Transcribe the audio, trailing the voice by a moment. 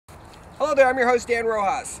Hello there, I'm your host Dan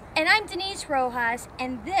Rojas. And I'm Denise Rojas,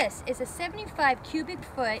 and this is a 75 cubic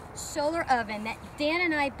foot solar oven that Dan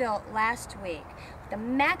and I built last week. The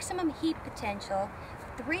maximum heat potential,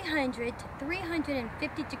 300 to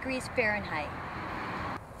 350 degrees Fahrenheit.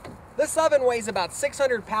 This oven weighs about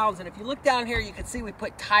 600 pounds, and if you look down here, you can see we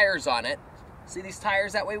put tires on it. See these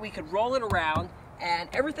tires? That way we could roll it around, and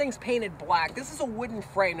everything's painted black. This is a wooden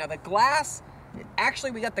frame. Now the glass,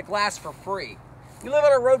 actually we got the glass for free. We live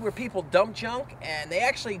on a road where people dump junk, and they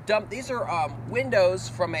actually dump, these are windows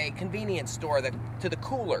from a convenience store to the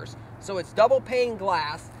coolers. So it's double pane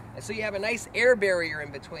glass, and so you have a nice air barrier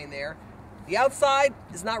in between there. The outside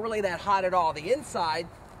is not really that hot at all. The inside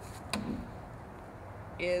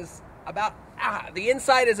is about, the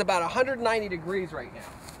inside is about 190 degrees right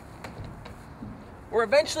now. We're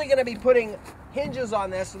eventually going to be putting hinges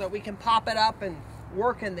on this so that we can pop it up and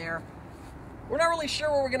work in there. We're not really sure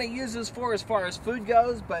what we're going to use this for as far as food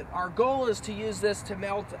goes, but our goal is to use this to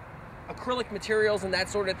melt acrylic materials and that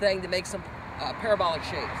sort of thing to make some parabolic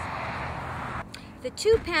shapes. The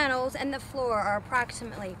two panels and the floor are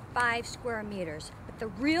approximately 5 square meters, but the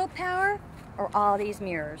real power are all these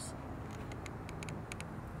mirrors.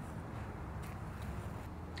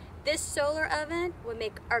 This solar oven would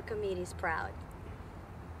make Archimedes proud.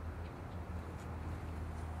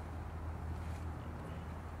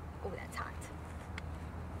 Oh, that's hot.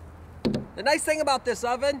 The nice thing about this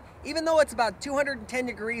oven, even though it's about 210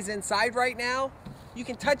 degrees inside right now, you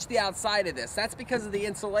can touch the outside of this. That's because of the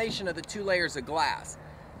insulation of the 2 layers of glass.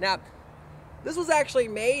 Now, this was actually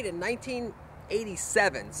made in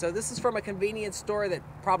 1987, so this is from a convenience store that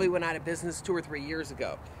probably went out of business 2 or 3 years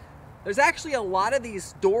ago. There's actually a lot of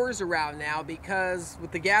these doors around now because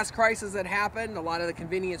with the gas crisis that happened, a lot of the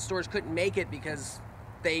convenience stores couldn't make it because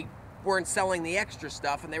they weren't selling the extra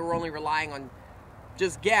stuff and they were only relying on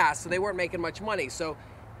just gas, so they weren't making much money. So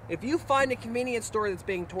if you find a convenience store that's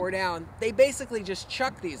being torn down, they basically just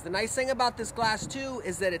chuck these. The nice thing about this glass too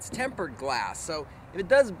is that it's tempered glass, so if it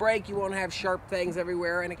does break, you won't have sharp things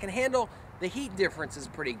everywhere, and it can handle the heat difference is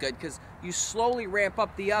pretty good because you slowly ramp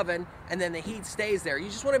up the oven and then the heat stays there. You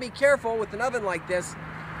just want to be careful with an oven like this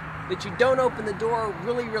that you don't open the door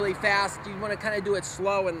really fast. You want to kind of do it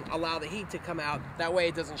slow and allow the heat to come out. That way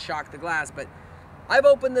it doesn't shock the glass. But I've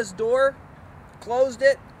opened this door, closed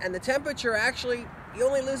it, and the temperature actually, you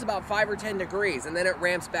only lose about 5 or 10 degrees and then it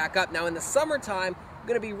ramps back up. Now in the summertime, I'm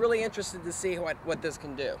going to be really interested to see what this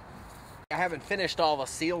can do. I haven't finished all the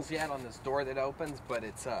seals yet on this door that opens, but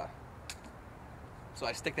it's so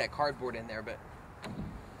I stick that cardboard in there, but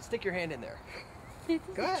stick your hand in there. It's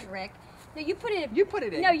a trick. No, you put it in. You put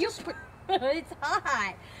it in. No, you put it's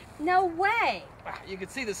hot. No way. You can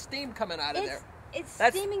see the steam coming out of there. It's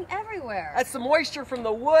steaming everywhere. That's the moisture from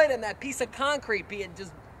the wood and that piece of concrete being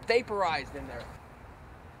just vaporized in there.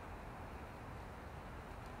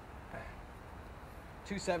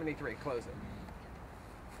 273, close it.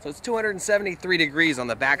 So it's 273 degrees on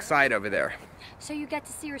the back side over there. So you got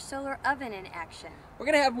to see your solar oven in action. We're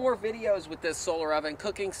going to have more videos with this solar oven,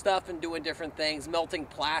 cooking stuff and doing different things, melting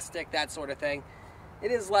plastic, that sort of thing.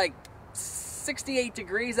 It is like 68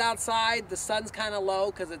 degrees outside. The sun's kind of low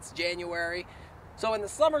because it's January. So in the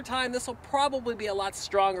summertime, this will probably be a lot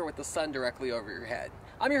stronger with the sun directly over your head.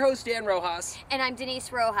 I'm your host, Dan Rojas. And I'm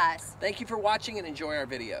Denise Rojas. Thank you for watching and enjoy our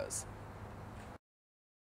videos.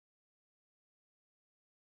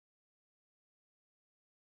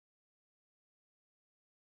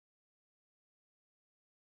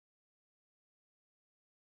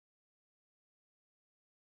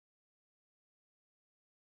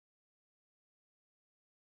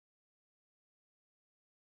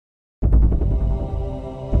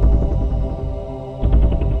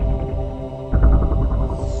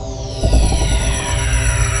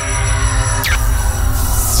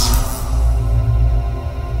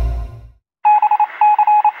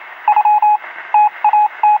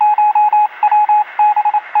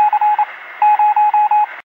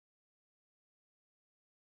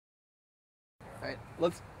 All right,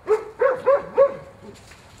 let's.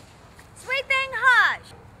 Sweet thing hush.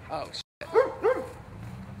 Oh, shit.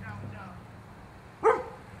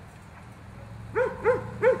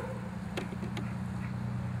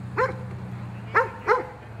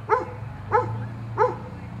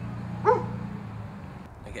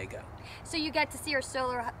 Okay, go. So you got to see your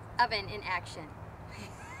solar oven in action.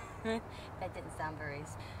 That didn't sound very.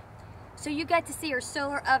 So you got to see your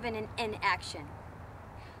solar oven in action.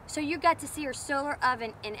 So you got to see your solar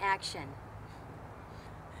oven in action.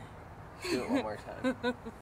 Do it one more time.